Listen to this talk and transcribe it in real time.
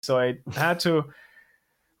So I had to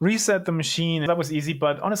reset the machine. That was easy,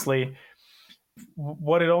 but honestly,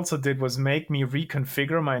 what it also did was make me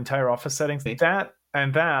reconfigure my entire office settings. That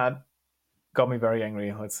got me very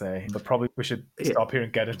angry, let's say. But probably we should stop here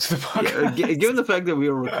and get into the podcast. Given the fact that we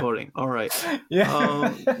were recording. All right.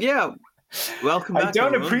 Yeah. Welcome back, I don't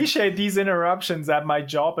everyone. appreciate these interruptions at my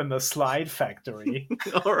job in the slide factory.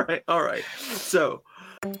 All right. So...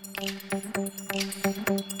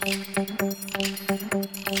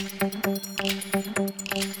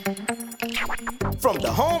 From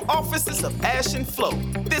the home offices of Ash and Flo,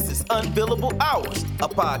 this is Unbillable Hours, a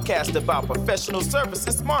podcast about professional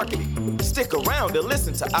services marketing. Stick around to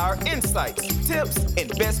listen to our insights, tips,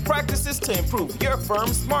 and best practices to improve your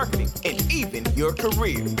firm's marketing and even your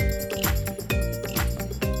career.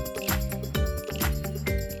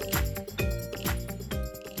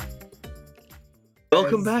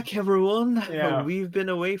 Welcome back, everyone. Yeah. We've been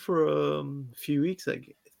away for a few weeks, I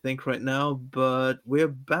think, right now, but we're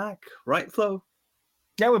back, right, Flo?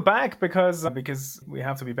 Yeah, we're back because we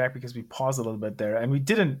have to be back because we paused a little bit there, and we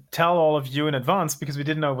didn't tell all of you in advance because we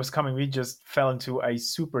didn't know it was coming. We just fell into a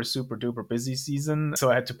super, super duper busy season,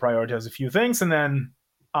 so I had to prioritize a few things, and then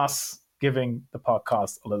us giving the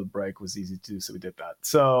podcast a little break was easy to do, so we did that.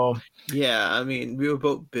 So yeah, I mean, we were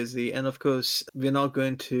both busy, and of course, we're not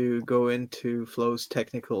going to go into Flo's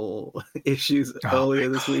technical issues earlier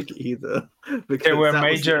this week either. Because there were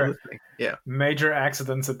major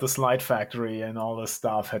accidents at the slide factory, and all the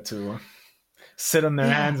staff had to sit on their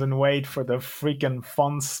hands and wait for the freaking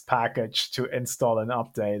fonts package to install and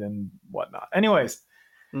update and whatnot. Anyways,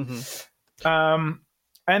 and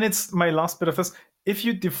it's my last bit of this. If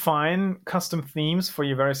you define custom themes for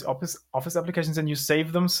your various office applications and you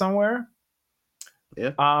save them somewhere,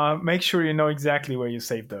 make sure you know exactly where you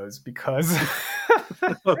save those, because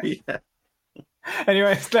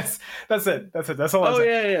anyways, that's it. That's all.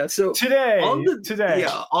 So today, on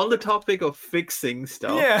the topic of fixing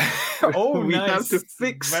stuff. We have to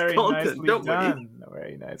fix content, don't we?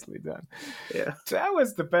 Very nicely done. Yeah, that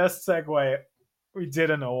was the best segue we did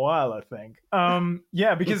in a while, I think.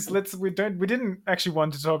 Because we didn't actually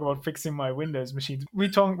want to talk about fixing my Windows machine.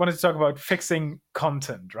 We wanted to talk about fixing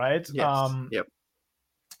content, right? Yes. Yep.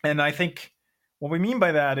 And I think what we mean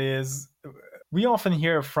by that is we often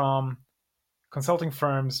hear from consulting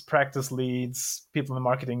firms, practice leads, people in the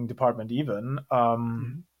marketing department even,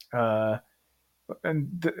 sort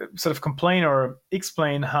of complain or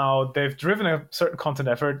explain how they've driven a certain content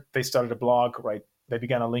effort. They started a blog, right? They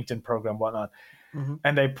began a LinkedIn program, whatnot.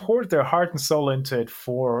 And they poured their heart and soul into it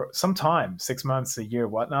for some time, 6 months, a year,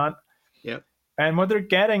 whatnot. Yep. And what they're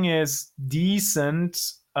getting is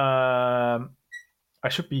decent, I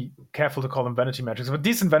should be careful to call them vanity metrics, but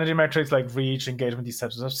decent vanity metrics like reach, engagement, these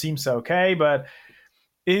types of stuff seems okay. But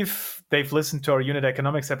if they've listened to our unit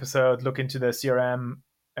economics episode, look into their CRM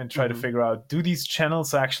and try to figure out, do these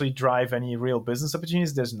channels actually drive any real business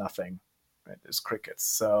opportunities? There's nothing. Right? There's crickets.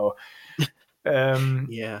 So...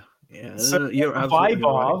 So you're a vibe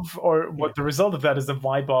of, or what the result of that is, a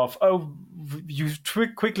vibe of, you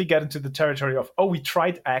quickly get into the territory of, we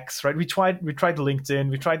tried X, right? We tried LinkedIn,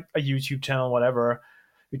 we tried a YouTube channel, whatever.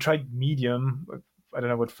 We tried Medium. I don't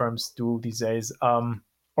know what firms do these days.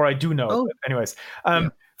 Or I do know. But anyways.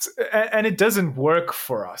 And it doesn't work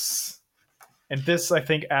for us. And this, I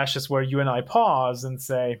think, Ash, is where you and I pause and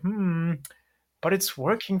say, but it's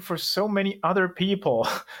working for so many other people.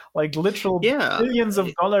 Like literal billions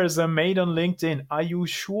of dollars are made on LinkedIn. Are you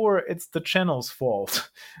sure it's the channel's fault?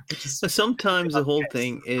 Sometimes the whole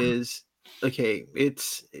thing is,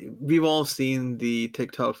 we've all seen the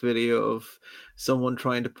TikTok video of someone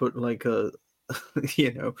trying to put like a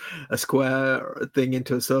square thing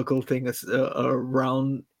into a circle thing, a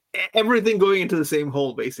round, everything going into the same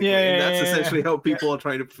hole, basically. And that's essentially how people are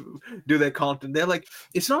trying to do their content. They're like,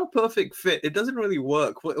 it's not a perfect fit. It doesn't really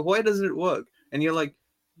work. Why doesn't it work? And you're like,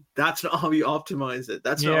 that's not how you optimize it.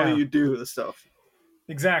 That's not how you do the stuff.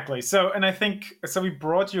 Exactly. So we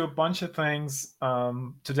brought you a bunch of things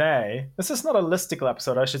today. This is not a listicle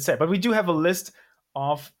episode, I should say, but we do have a list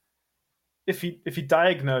of, if you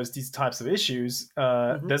diagnose these types of issues,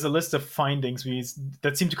 there's a list of findings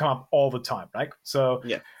that seem to come up all the time, right? So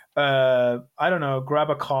I don't know, grab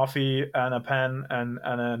a coffee and a pen and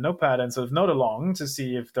a notepad and sort of note along to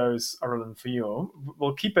see if those are relevant for you.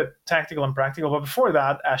 We'll keep it tactical and practical. But before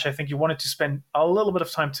that, Ash, I think you wanted to spend a little bit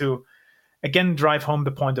of time to, again, drive home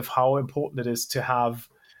the point of how important it is to have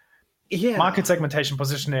market segmentation,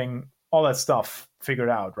 positioning, all that stuff figured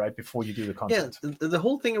out, right, before you do the content. The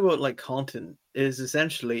whole thing about like content is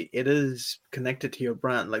essentially it is connected to your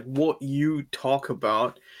brand. Like what you talk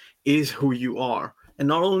about is who you are. And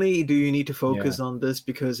not only do you need to focus on this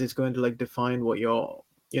because it's going to like define what your,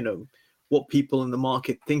 what people in the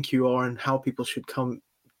market think you are and how people should come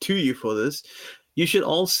to you for this, you should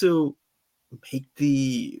also make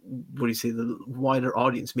the wider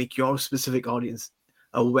audience, make your specific audience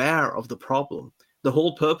aware of the problem. The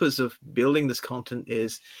whole purpose of building this content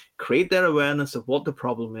is create that awareness of what the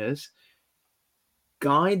problem is,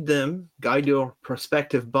 guide your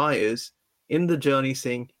prospective buyers in the journey,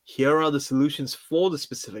 saying, here are the solutions for the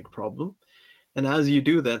specific problem. And as you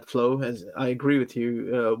do that, Flo, as I agree with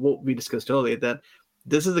you, what we discussed earlier, that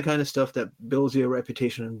this is the kind of stuff that builds your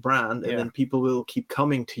reputation and brand, and then people will keep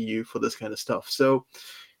coming to you for this kind of stuff. So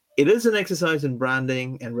it is an exercise in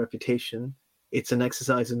branding and reputation. It's an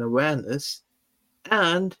exercise in awareness,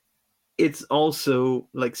 and it's also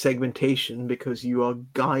like segmentation, because you are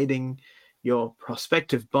guiding your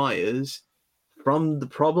prospective buyers from the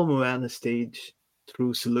problem awareness stage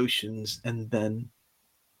through solutions, and then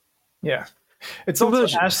it's also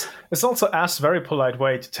Ash's very polite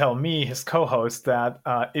way to tell me, his co-host, that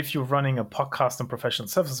if you're running a podcast on professional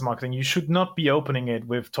services marketing, you should not be opening it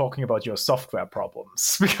with talking about your software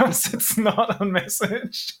problems, because it's not a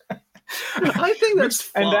message. I think that's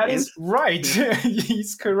fine. And that is right.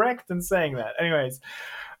 He's correct in saying that. Anyways,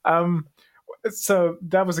 so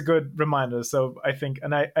that was a good reminder. So I think,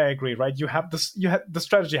 and I agree, right? The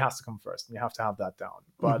strategy has to come first, and you have to have that down.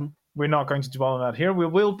 But we're not going to dwell on that here. We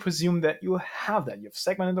will presume that you have that. You've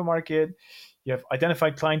segmented the market, you have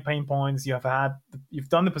identified client pain points, you've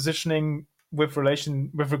done the positioning with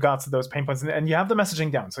regards to those pain points, and you have the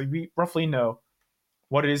messaging down. So we roughly know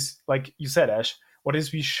what it is, like you said, Ash, what it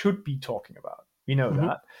is we should be talking about. We know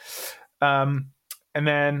that.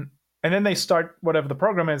 And then they start whatever the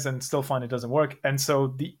program is and still find it doesn't work. And so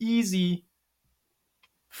the easy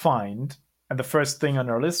find, and the first thing on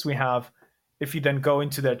our list we have, if you then go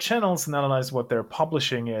into their channels and analyze what they're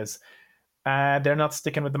publishing is, they're not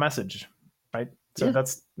sticking with the message, right? So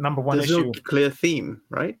that's number one issue. There's no clear theme,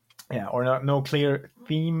 right? Yeah, or no clear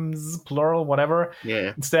themes, plural, whatever.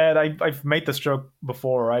 Yeah. Instead, I've made this joke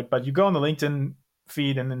before, right? But you go on the LinkedIn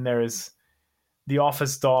feed, and then there is the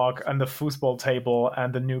office dog and the foosball table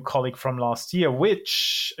and the new colleague from last year,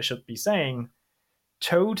 which I should be saying,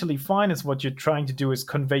 totally fine, is what you're trying to do is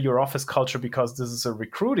convey your office culture, because this is a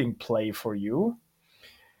recruiting play for you.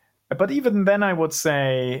 But even then, I would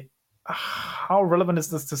say, how relevant is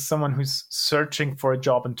this to someone who's searching for a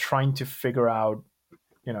job and trying to figure out,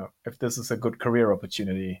 if this is a good career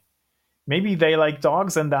opportunity? Maybe they like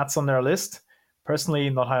dogs and that's on their list. Personally,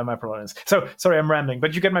 not high on my priority list. So, sorry, I'm rambling,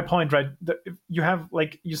 but you get my point, right? You have,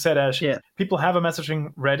 like you said, Ash, people have a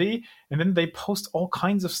messaging ready, and then they post all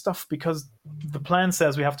kinds of stuff because the plan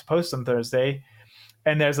says we have to post on Thursday,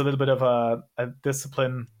 and there's a little bit of a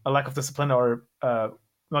lack of discipline, or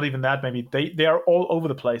not even that, maybe. They are all over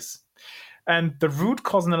the place. And the root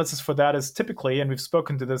cause analysis for that is typically, and we've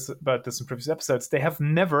spoken about this in previous episodes, they have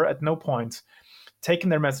never, at no point, taken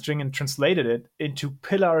their messaging and translated it into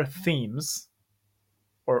pillar themes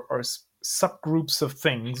or subgroups of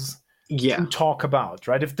things to talk about,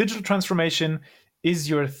 right? If digital transformation is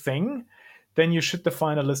your thing, then you should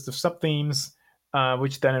define a list of sub-themes,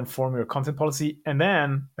 which then inform your content policy. And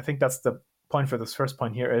then, I think that's the point for this first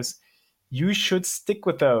point here, is you should stick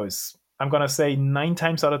with those. I'm going to say 9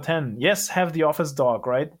 times out of 10. Yes, have the office dog,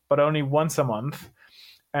 right? But only once a month.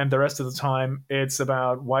 And the rest of the time, it's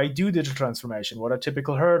about why do digital transformation? What are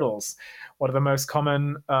typical hurdles? What are the most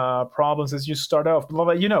common problems as you start off? Blah,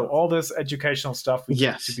 blah, blah. All this educational stuff to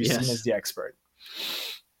be seen as the expert.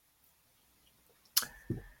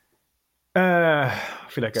 I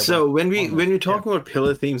feel like when we're talking about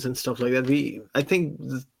pillar themes and stuff like that, I think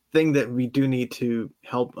the thing that we do need to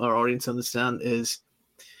help our audience understand is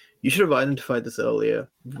you should have identified this earlier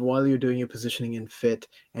while you're doing your positioning and fit,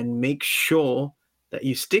 and make sure that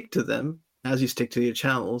you stick to them as you stick to your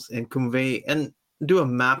channels, and convey and do a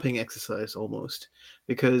mapping exercise almost,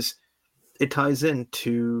 because it ties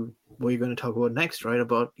into what you're going to talk about next, right?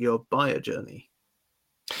 About your buyer journey.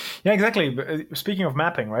 Yeah, exactly. Speaking of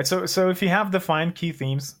mapping, right? So if you have defined key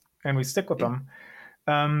themes and we stick with them,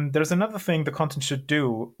 there's another thing the content should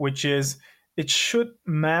do, which is it should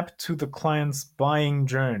map to the client's buying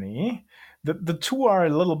journey. The two are a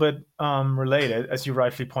little bit related, as you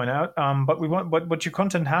rightly point out. But what your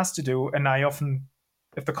content has to do, and I often,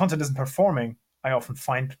 if the content isn't performing, I often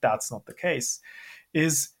find that's not the case,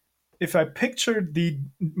 is if I picture the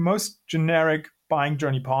most generic buying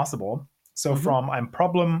journey possible. So from I'm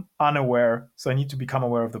problem unaware, so I need to become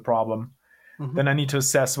aware of the problem. Then I need to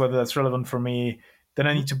assess whether that's relevant for me Then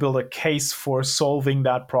I need to build a case for solving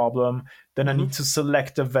that problem. Then I need to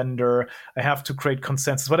select a vendor. I have to create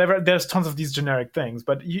consensus, whatever. There's tons of these generic things,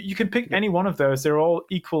 but you can pick any one of those. They're all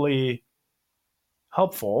equally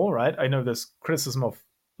helpful, right? I know there's criticism of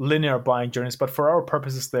linear buying journeys, but for our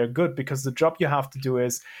purposes, they're good because the job you have to do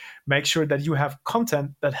is make sure that you have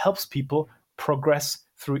content that helps people progress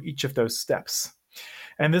through each of those steps.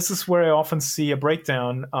 And this is where I often see a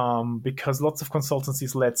breakdown because lots of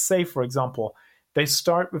consultancies, let's say, for example, they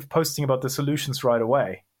start with posting about the solutions right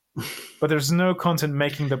away, but there's no content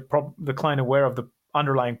making the client aware of the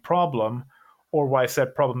underlying problem or why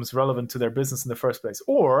said problem is relevant to their business in the first place.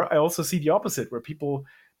 Or I also see the opposite, where people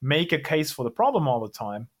make a case for the problem all the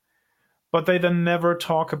time, but they then never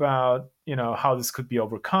talk about, how this could be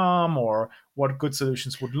overcome or what good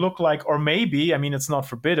solutions would look like. Or maybe, it's not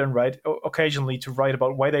forbidden, right, occasionally to write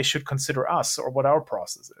about why they should consider us or what our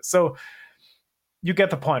process is. So you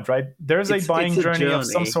get the point, right? There's a buying journey of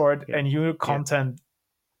some sort, and your content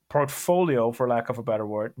portfolio, for lack of a better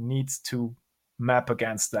word, needs to map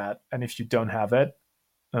against that. And if you don't have it,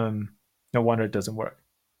 no wonder it doesn't work.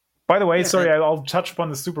 By the way, sorry, I'll touch upon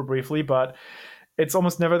this super briefly, but it's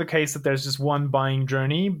almost never the case that there's just one buying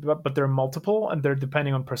journey, but there are multiple, and they're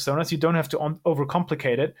depending on personas. You don't have to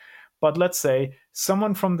overcomplicate it. But let's say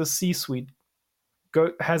someone from the C-suite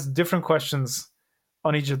has different questions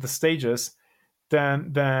on each of the stages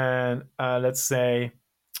than let's say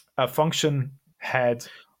a function head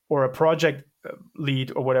or a project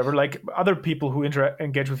lead or whatever, like other people who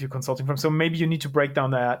engage with your consulting firm. So maybe you need to break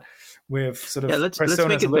down that with sort of let's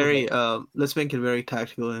make it very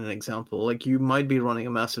tactical in an example. Like, you might be running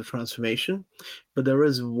a massive transformation, but there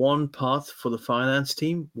is one path for the finance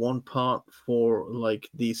team, one part for like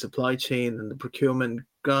the supply chain and the procurement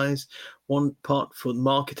guys, one part for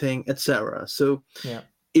marketing, etc. So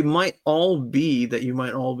it might all be that you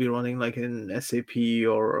might all be running like an SAP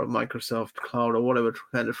or a Microsoft Cloud or whatever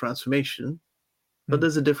kind of transformation, but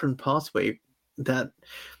there's a different pathway that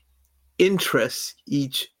interests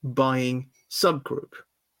each buying subgroup.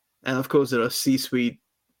 And of course, there are C-suite,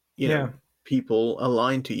 people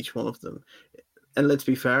aligned to each one of them. And let's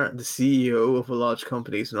be fair, the CEO of a large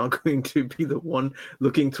company is not going to be the one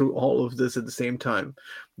looking through all of this at the same time.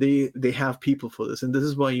 They have people for this. And this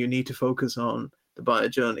is why you need to focus on the buyer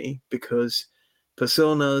journey, because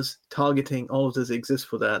personas, targeting, all of this exists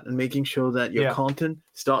for that, and making sure that your content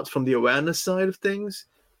starts from the awareness side of things,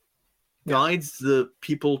 guides the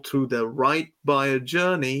people through the right buyer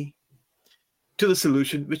journey to the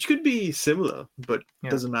solution, which could be similar, but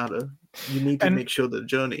doesn't matter. You need to make sure the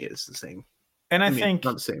journey is the same. And I think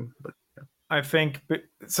not the same, but I think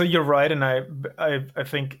so. You're right, and I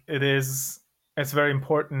think it's very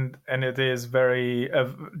important, and it is very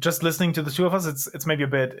just listening to the two of us. It's maybe a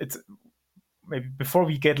bit. It's maybe before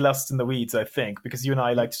we get lost in the weeds, I think, because you and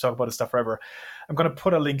I like to talk about this stuff forever. I'm going to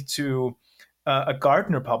put a link to a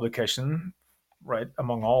Gartner publication, right,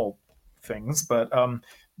 among all things, but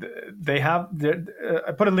they have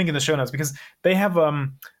I put a link in the show notes because they have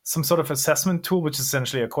some sort of assessment tool, which is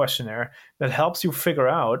essentially a questionnaire that helps you figure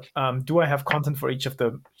out, do I have content for each of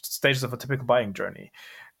the stages of a typical buying journey?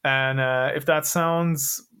 And if that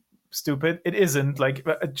sounds stupid, it isn't. Like,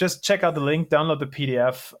 just check out the link, download the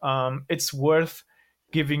PDF. It's worth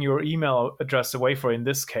giving your email address away for in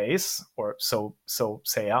this case, or so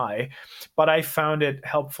say I. But I found it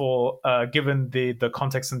helpful given the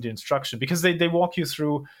context and the instruction, because they walk you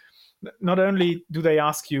through. Not only do they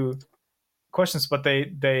ask you questions, but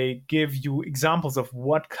they give you examples of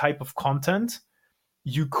what type of content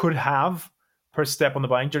you could have per step on the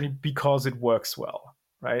buying journey because it works well,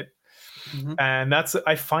 right? Mm-hmm. And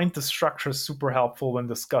I find the structure super helpful when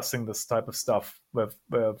discussing this type of stuff with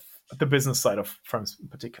the business side of firms in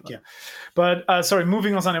particular. Yeah. But sorry,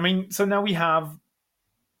 moving on. I mean, so now we have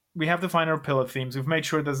defined our pillar themes. We've made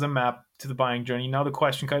sure there's a map to the buying journey. Now the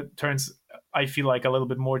question turns, I feel like, a little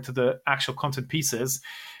bit more to the actual content pieces.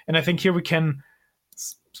 And I think here we can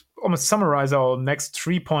almost summarize our next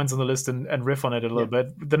 3 points on the list and riff on it a little bit.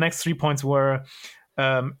 The next 3 points were,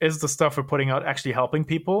 is the stuff we're putting out actually helping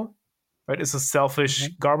people? Right? Is it selfish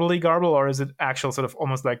garble, or is it actual sort of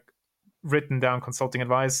almost like written down consulting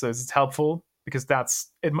advice? So is it helpful? Because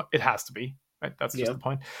it has to be, right? That's just the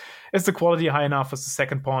point. Is the quality high enough as the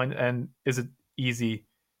second point? And is it easy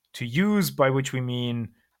to use? By which we mean,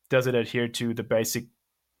 does it adhere to the basic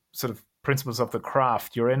sort of principles of the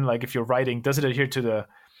craft you're in? Like, if you're writing, does it adhere to the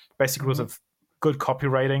basic rules of good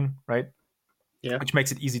copywriting, right? Yeah. Which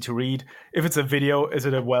makes it easy to read. If it's a video, is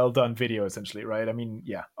it a well done video, essentially, right? I mean,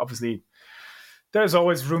 obviously there's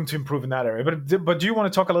always room to improve in that area. But do you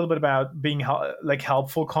want to talk a little bit about being like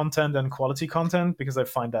helpful content and quality content? Because I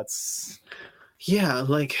find that's Yeah,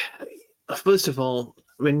 like first of all,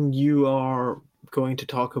 when you are going to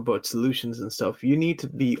talk about solutions and stuff, you need to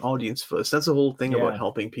be audience first. That's the whole thing about Yeah.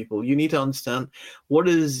 helping people. You need to understand what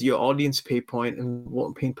is your audience pain point and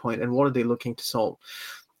what are they looking to solve.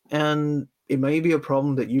 And it may be a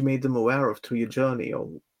problem that you made them aware of through your journey or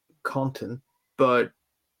content, but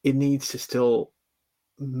it needs to still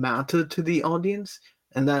matter to the audience.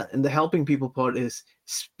 And the helping people part is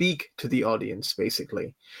speak to the audience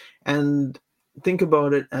basically. And think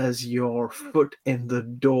about it as your foot in the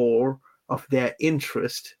door of their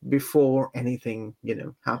interest before anything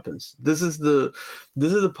happens. This is the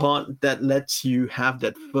part that lets you have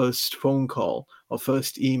that first phone call or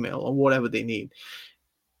first email or whatever they need.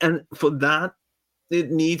 And for that,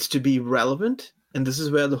 it needs to be relevant. And this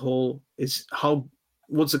is where the whole is how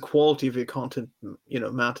what's the quality of your content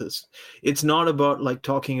matters. It's not about like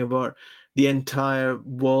talking about the entire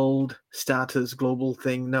world status global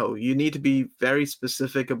thing. No, you need to be very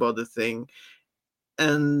specific about the thing.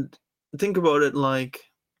 And think about it like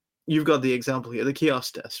you've got the example here, the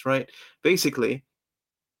kiosk test, right? Basically,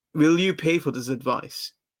 will you pay for this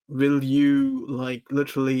advice? Will you like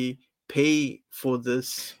literally pay for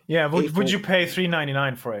this? Yeah, would you pay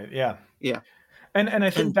 $3.99 for it? Yeah. Yeah. And I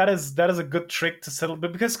think And that is a good trick to settle,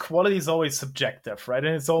 but because quality is always subjective, right?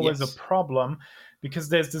 And it's always a yes. problem because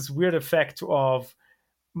there's this weird effect of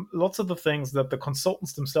lots of the things that the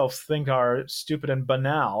consultants themselves think are stupid and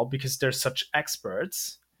banal because they're such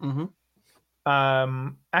experts, Mm-hmm.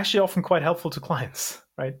 actually often quite helpful to clients,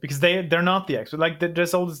 right? Because they're not the expert. Like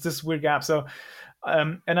there's always this weird gap. So,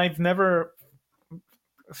 and I've never,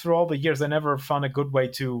 through all the years, I never found a good way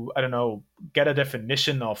to, I don't know, get a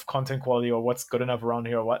definition of content quality or what's good enough around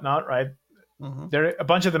here or whatnot, right? Mm-hmm. There, a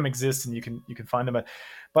bunch of them exist and you can find them,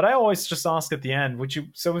 but I always just ask at the end, would you,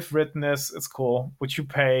 so we've written this, it's cool, would you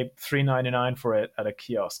pay $3.99 for it at a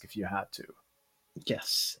kiosk if you had to?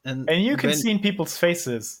 Yes. And you can see in people's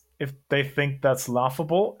faces if they think that's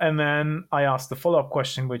laughable. And then I ask the follow-up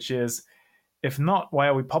question, which is, if not, why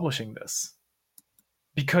are we publishing this?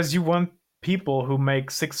 Because you want people who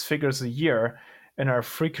make six figures a year and are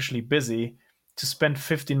freakishly busy to spend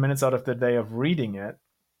 15 minutes out of their day of reading it.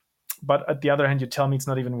 But at the other hand, you tell me it's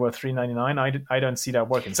not even worth $3.99. I don't see that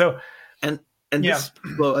working. So, and yeah. this,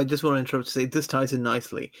 well, I just want to interrupt to say this ties in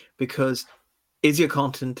nicely because is your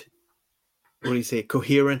content, what do you say,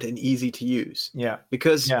 coherent and easy to use? Yeah.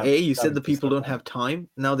 Because Yeah. you said the people don't have time.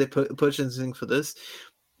 Now they're purchasing for this.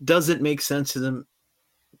 Does it make sense to them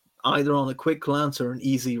either on a quick glance or an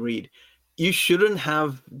easy read? You shouldn't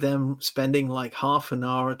have them spending like half an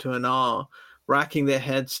hour to an hour racking their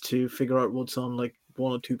heads to figure out what's on like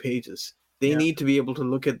one or two pages. They need to be able to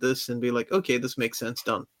look at this and be like, okay, this makes sense,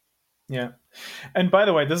 done. Yeah. And by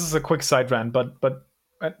the way, this is a quick side rant, but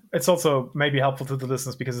it's also maybe helpful to the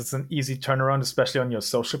listeners because it's an easy turnaround, especially on your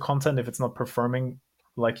social content if it's not performing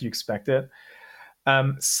like you expect it.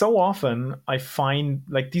 So often I find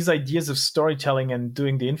like these ideas of storytelling and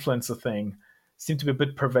doing the influencer thing seem to be a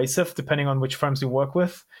bit pervasive depending on which firms you work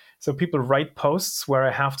with. So people write posts where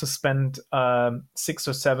I have to spend 6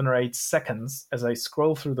 or 7 or 8 seconds as I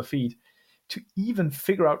scroll through the feed to even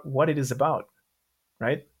figure out what it is about,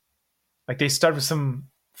 right? Like they start with some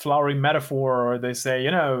flowery metaphor, or they say,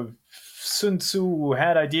 Sun Tzu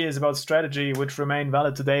had ideas about strategy which remain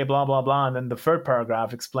valid today, blah, blah, blah. And then the third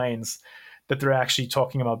paragraph explains that they're actually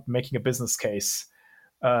talking about making a business case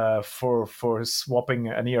for swapping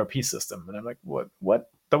an ERP system. And I'm like,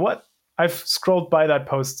 what? The what? I've scrolled by that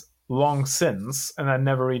post long since, and I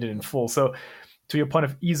never read it in full. So to your point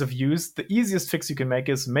of ease of use, the easiest fix you can make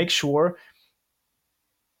is make sure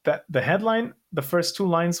that the headline, the first 2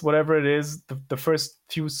 lines, whatever it is, the first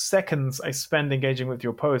few seconds I spend engaging with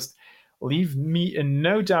your post, leave me in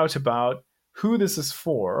no doubt about who this is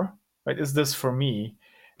for, right? Is this for me?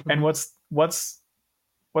 Mm-hmm. And what's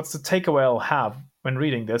the takeaway I'll have when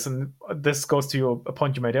reading this? And this goes to a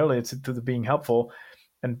point you made earlier to the being helpful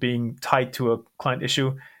and being tied to a client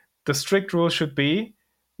issue. The strict rule should be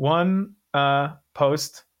 1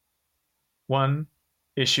 post, 1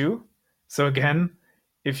 issue. So again,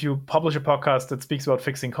 if you publish a podcast that speaks about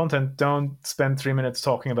fixing content, don't spend 3 minutes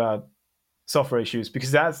talking about software issues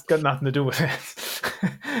because that's got nothing to do with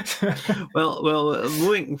it. well,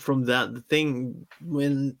 moving from that, the thing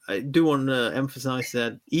when I do want to emphasize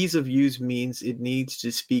that ease of use means it needs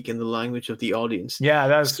to speak in the language of the audience. Yeah,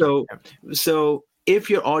 that's so if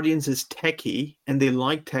your audience is techie and they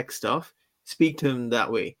like tech stuff, speak to them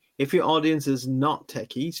that way. If your audience is not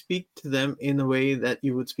techie, speak to them in a way that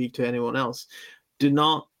you would speak to anyone else. Do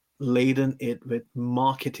not laden it with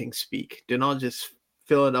marketing speak. Do not just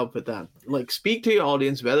fill it up with that. Like speak to your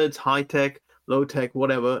audience, whether it's high tech, low tech,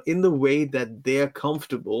 whatever, in the way that they're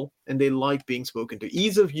comfortable and they like being spoken to.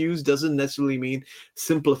 Ease of use doesn't necessarily mean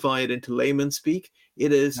simplify it into layman speak.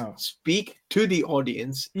 It is No. speak to the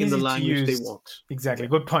audience in the Easy to language they use. want. Exactly.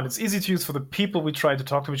 Good point. It's easy to use for the people we try to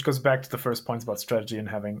talk to, which goes back to the first points about strategy and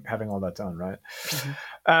having all that done, right?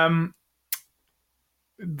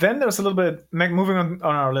 Then there's a little bit moving on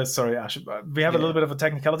our list. Sorry, Ash. We have a little bit of a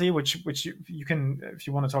technicality, which you can, if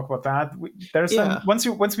you want to talk about that. There's then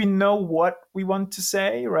once we know what we want to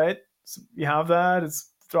say, right? So we have that.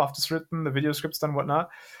 It's draft is written, the video script's done,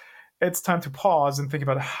 whatnot. It's time to pause and think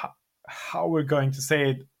about how we're going to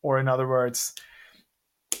say it, or in other words,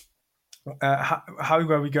 how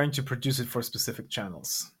are we going to produce it for specific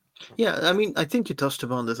channels? Yeah, I mean, I think you touched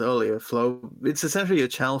upon this earlier, Flo. It's essentially your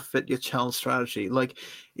channel fit, your channel strategy. Like,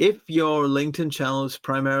 if your LinkedIn channel is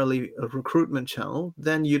primarily a recruitment channel,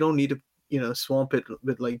 then you don't need to, swamp it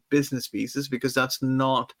with like business pieces, because that's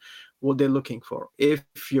not what they're looking for.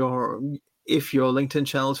 If your LinkedIn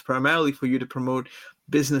channel is primarily for you to promote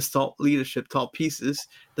business thought leadership top pieces,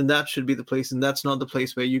 then that should be the place. And that's not the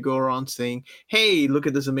place where you go around saying, hey, look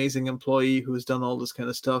at this amazing employee who's done all this kind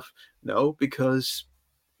of stuff. No, because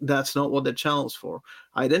that's not what the channel's for.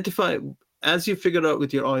 Identify, as you figured out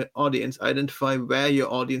with your audience, identify where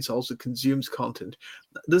your audience also consumes content.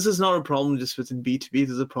 This is not a problem just within B2B. This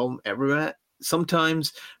is a problem everywhere.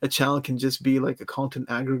 Sometimes a channel can just be like a content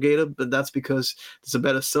aggregator, but that's because there's a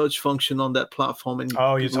better search function on that platform. And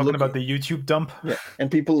you're talking about the YouTube dump? Yeah, and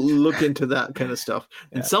people look into that kind of stuff.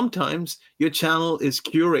 And sometimes your channel is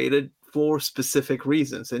curated for specific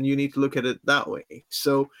reasons, and you need to look at it that way.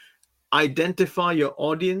 So identify your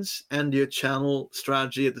audience and your channel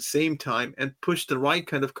strategy at the same time, and push the right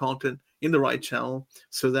kind of content in the right channel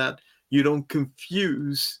so that you don't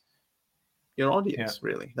confuse your audience.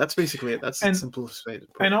 Really, that's basically it. That's the simplest way to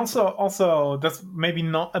put it. And also that's maybe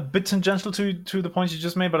not a bit tangential to the point you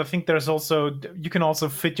just made, but I think there's also, you can also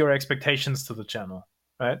fit your expectations to the channel,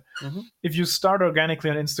 right? If you start organically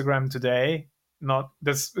on Instagram today,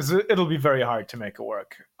 it'll be very hard to make it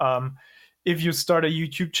work. If you start a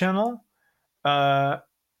YouTube channel,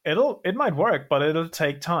 it might work, but it'll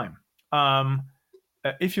take time.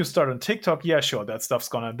 If you start on TikTok, yeah, sure, that stuff's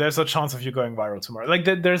there's a chance of you going viral tomorrow. Like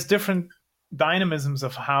there's different dynamisms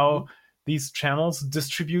of how these channels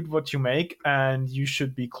distribute what you make, and you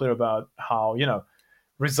should be clear about how,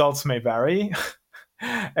 results may vary,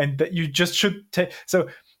 and that you just should take. So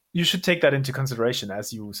you should take that into consideration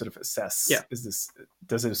as you sort of assess: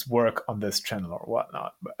 does this work on this channel or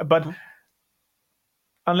whatnot? But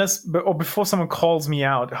before someone calls me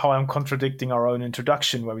out how I'm contradicting our own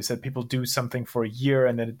introduction, where we said people do something for a year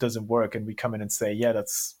and then it doesn't work, and we come in and say, yeah,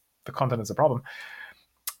 that's the content is a problem.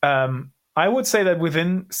 I would say that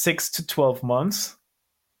within 6 to 12 months,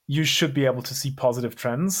 you should be able to see positive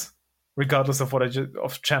trends, regardless of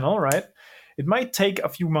of channel, right? It might take a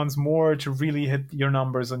few months more to really hit your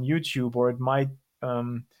numbers on YouTube, or it might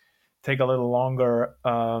take a little longer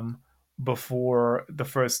before the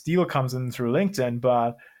first deal comes in through LinkedIn,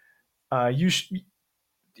 but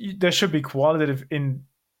there should be qualitative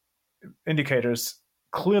indicators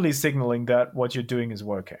clearly signaling that what you're doing is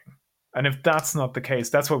working. And if that's not the case,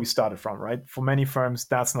 that's where we started from, right? For many firms,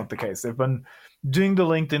 that's not the case. They've been doing the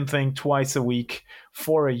LinkedIn thing twice a week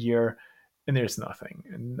for a year, and there's nothing.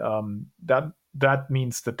 And that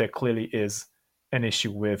means that there clearly is an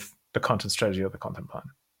issue with the content strategy or the content plan.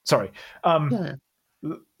 Sorry.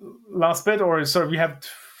 Last bit, or sorry, we have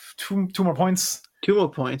two more points. 2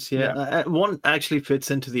 more points, yeah. One actually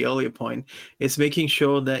fits into the earlier point. It's making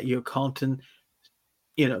sure that your content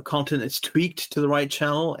is tweaked to the right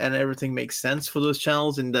channel and everything makes sense for those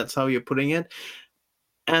channels, and that's how you're putting it.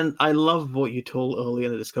 And I love what you told earlier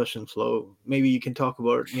in the discussion, Flo. Maybe you can talk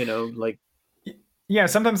about, Yeah,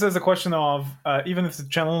 sometimes there's a question of, even if the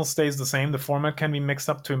channel stays the same, the format can be mixed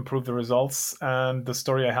up to improve the results. And the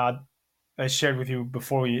story I shared with you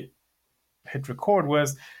before we hit record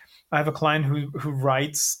was, I have a client who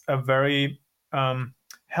writes a very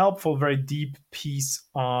helpful, very deep piece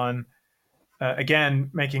on, again,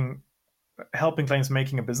 helping clients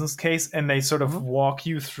making a business case, and they sort of walk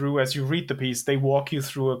you through, as you read the piece, they walk you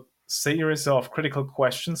through a series of critical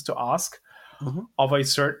questions to ask of a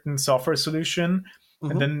certain software solution.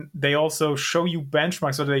 And then they also show you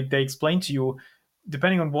benchmarks, so they explain to you,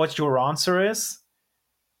 depending on what your answer is,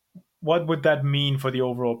 what would that mean for the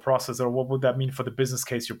overall process, or what would that mean for the business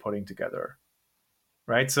case you're putting together?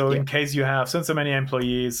 Right. So in case you have so many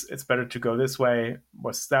employees, it's better to go this way,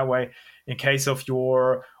 what's that way. In case of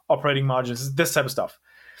your operating margins, this type of stuff.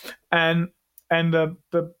 And the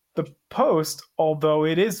the post, although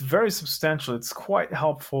it is very substantial, it's quite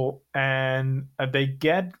helpful, and they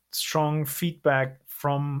get strong feedback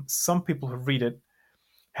from some people who read it,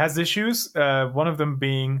 has issues. One of them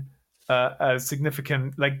being a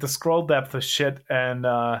significant, like the scroll depth is shit, and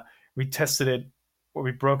we tested it.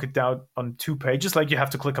 We broke it down on 2 pages. Like you have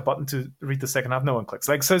to click a button to read the second half. No one clicks.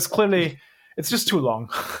 Like so, it's clearly it's just too long.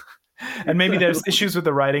 And maybe there's issues with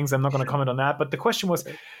the writings. I'm not going to comment on that. But the question was,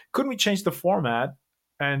 couldn't we change the format?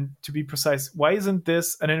 And to be precise, why isn't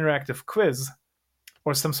this an interactive quiz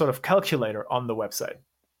or some sort of calculator on the website?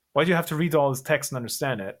 Why do you have to read all this text and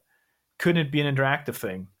understand it? Couldn't it be an interactive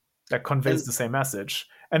thing that conveys the same message?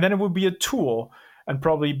 And then it would be a tool and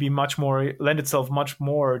probably be lend itself much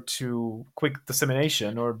more to quick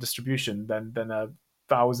dissemination or distribution than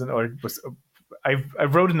 1,000, or it was, I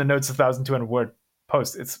wrote in the notes 1,200 word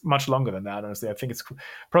post. It's much longer than that, honestly. I think it's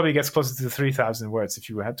probably gets closer to 3,000 words. If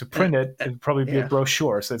you had to print it, it'd probably be a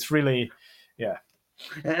brochure. So it's really, yeah.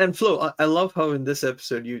 And Flo, I love how in this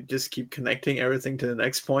episode you just keep connecting everything to the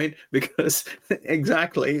next point, because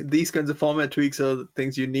exactly these kinds of format tweaks are the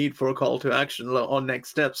things you need for a call to action or next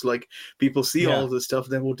steps. Like people see all this stuff,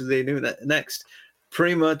 then what do they do next?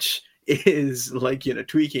 Pretty much is like,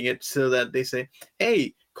 tweaking it so that they say,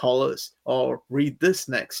 hey, call us or read this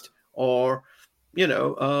next, or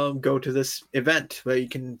go to this event where you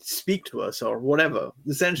can speak to us or whatever.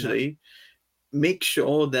 Essentially, make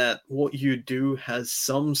sure that what you do has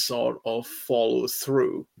some sort of follow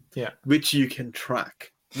through, which you can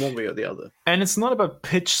track one way or the other. And it's not about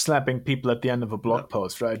pitch slapping people at the end of a blog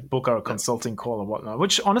post, right? Book our consulting call or whatnot,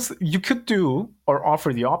 which honestly you could do or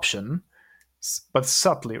offer the option, but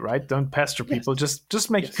subtly, right? Don't pester people. Just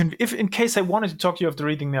make if in case I wanted to talk to you after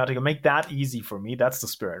reading the article, make that easy for me. That's the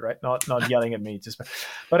spirit, right? Not yelling at me.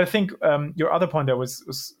 But I think your other point there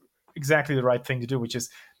was exactly the right thing to do, which is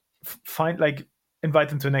invite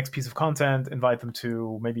them to the next piece of content, invite them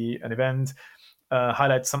to maybe an event,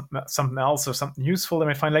 highlight something else or something useful. They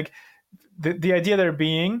might find, like the idea there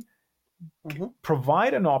being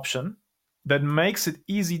provide an option that makes it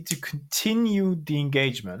easy to continue the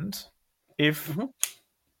engagement if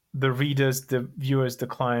the readers, the viewers, the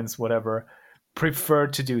clients, whatever, prefer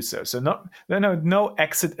to do so. So no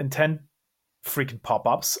exit intent freaking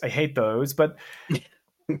pop-ups. I hate those. But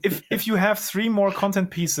if you have 3 more content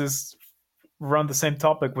pieces around the same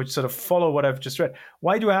topic, which sort of follow what I've just read,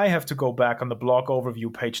 why do I have to go back on the blog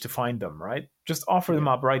overview page to find them, right? Just offer them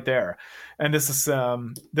up right there. And this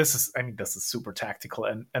is super tactical,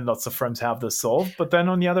 and lots of firms have this solved. But then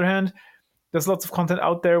on the other hand, there's lots of content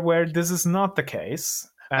out there where this is not the case.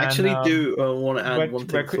 And, actually, do want to add one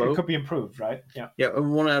thing, Flo. It could be improved, right? Yeah. Yeah, I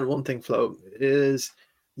want to add one thing, Flo. Is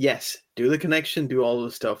yes, do the connection, do all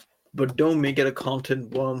the stuff, but don't make it a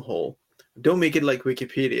content wormhole. Don't make it like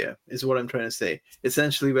Wikipedia, is what I'm trying to say.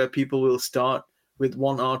 Essentially, where people will start with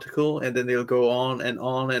one article and then they'll go on and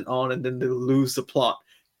on and on, and then they'll lose the plot.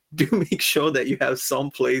 Do make sure that you have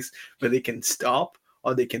some place where they can stop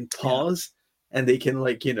or they can pause and they can,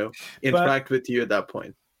 interact with you at that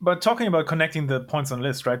point. But talking about connecting the points on the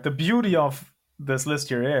list, right? The beauty of this list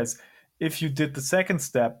here is if you did the second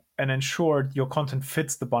step and ensured your content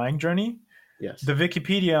fits the buying journey, the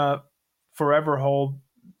Wikipedia forever hold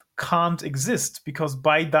can't exist, because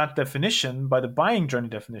by that definition, by the buying journey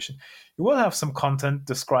definition, you will have some content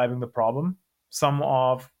describing the problem, some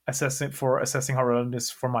of assessing how relevant it is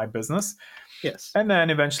for my business. Yes. And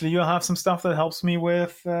then eventually you'll have some stuff that helps me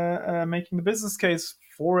with making the business case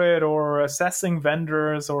for it, or assessing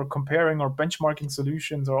vendors, or comparing or benchmarking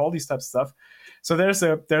solutions, or all these types of stuff. So there's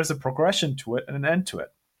a progression to it and an end to it.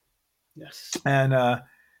 Yes. And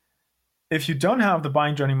if you don't have the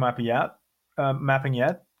buying journey mapping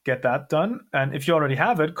yet, get that done. And if you already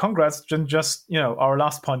have it, congrats. Just our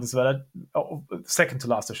last point is valid. Second to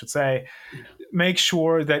last, I should say. Make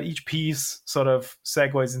sure that each piece sort of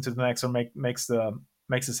segues into the next, or makes the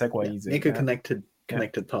segue easy. Make a connected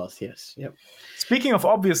path. Yes. Yep. Speaking of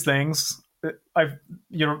obvious things,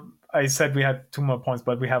 I said we had 2 more points,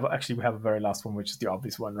 but we have a very last one, which is the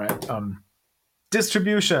obvious one, right?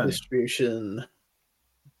 Distribution.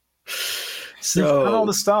 So you've done all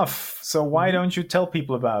the stuff. So why don't you tell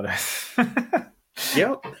people about it?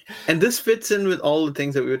 Yep. And this fits in with all the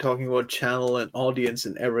things that we were talking about, channel and audience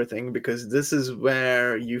and everything, because this is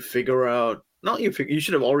where you figure out, you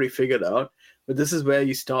should have already figured out, but this is where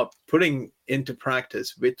you start putting into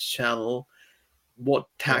practice which channel, what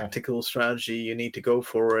tactical strategy you need to go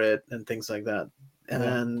for it, and things like that.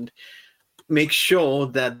 And make sure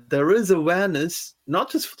that there is awareness,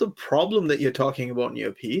 not just for the problem that you're talking about in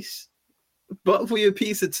your piece, but for your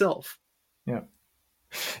piece itself. Yeah.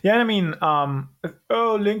 Yeah, I mean,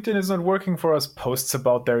 LinkedIn is not working for us posts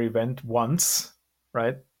about their event once,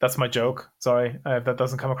 right? That's my joke. Sorry if that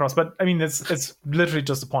doesn't come across. But I mean, it's literally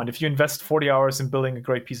just the point. If you invest 40 hours in building a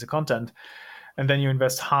great piece of content, and then you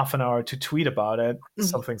invest half an hour to tweet about it,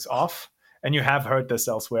 something's off. And you have heard this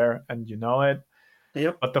elsewhere, and you know it.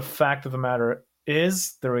 Yep. But the fact of the matter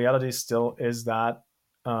is, the reality still is that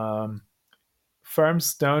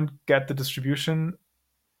firms don't get the distribution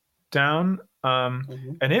down.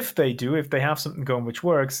 And if they do, if they have something going which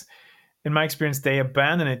works, in my experience, they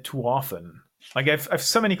abandon it too often. Like I've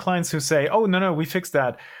so many clients who say, "Oh no, we fixed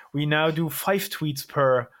that. We now do 5 tweets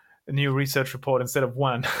per new research report instead of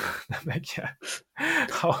 1." I'm like, yeah.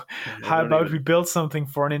 How about we build something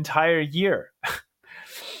for an entire year?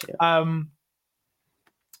 Yeah.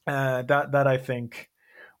 That I think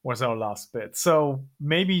was our last bit. So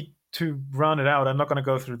maybe to round it out, I'm not going to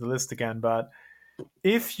go through the list again, but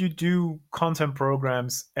if you do content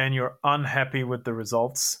programs and you're unhappy with the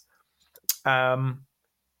results, if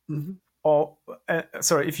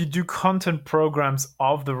you do content programs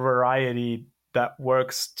of the variety that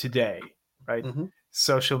works today, right?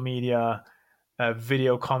 Social media,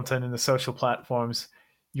 video content in the social platforms,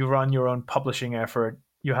 you run your own publishing effort,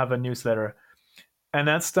 you have a newsletter, and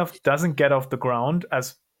that stuff doesn't get off the ground,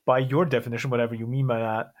 as by your definition, whatever you mean by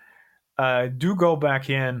that, do go back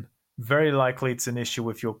in. Very likely it's an issue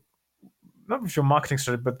with your, not with your marketing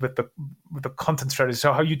strategy, but with the content strategy.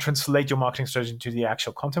 So how you translate your marketing strategy into the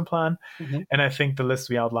actual content plan. And I think the list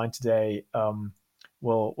we outlined today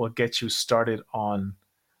will get you started on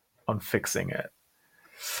fixing it.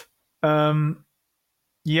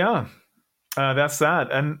 That's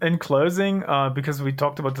that. And in closing, because we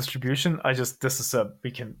talked about distribution,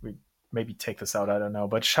 we maybe take this out, I don't know,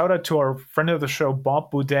 but shout out to our friend of the show,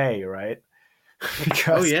 Bob Boudet, right?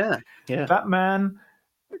 Because that man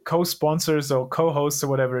co-sponsors or co-hosts or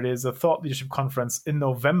whatever it is a thought leadership conference in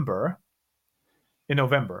November.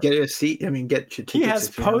 Get your seat. I mean, get your tickets. He has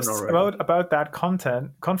posts about that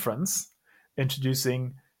conference,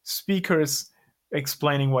 introducing speakers,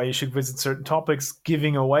 explaining why you should visit certain topics,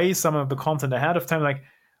 giving away some of the content ahead of time. Like,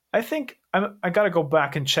 I think I got to go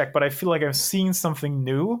back and check, but I feel like I've seen something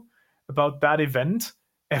new about that event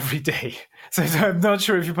every day. So I'm not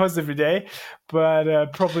sure if you post every day,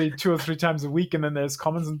 but probably 2 or 3 times a week. And then there's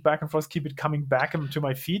comments and back and forth, keep it coming back into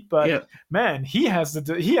my feed. But man, he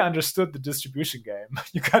understood the distribution game.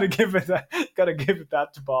 You gotta give it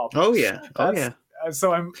that to Bob.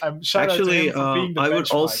 So I'm shout actually. Out to him for being the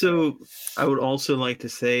I would also like to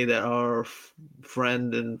say that our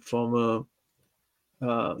friend and former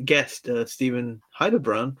guest Stephen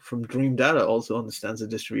Heidebrand from Dream Data also understands the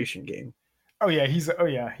distribution game. He's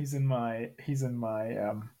in my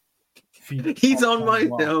feed. He's on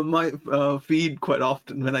my feed quite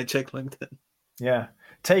often when I check LinkedIn. Yeah.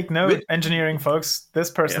 Take note, engineering folks.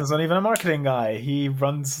 This person is not even a marketing guy. He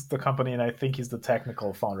runs the company, and I think he's the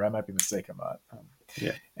technical founder. I might be mistaken, but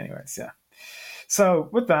anyways, yeah. So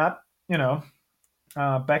with that,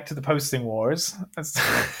 back to the posting wars.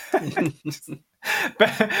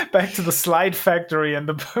 back to the slide factory and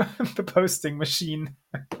the posting machine.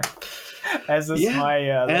 As is my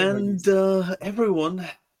and everyone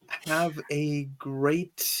have a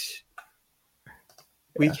great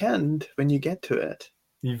weekend when you get to it.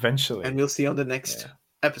 Eventually. And we'll see you on the next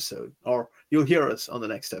episode, or you'll hear us on the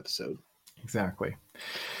next episode. Exactly.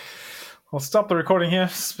 I'll stop the recording here.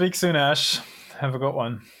 Speak soon, Ash. Have a good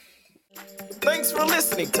one. Thanks for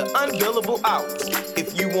listening to Unbillable Hours.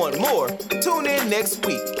 If you want more, tune in next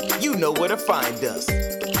week. You know where to find us.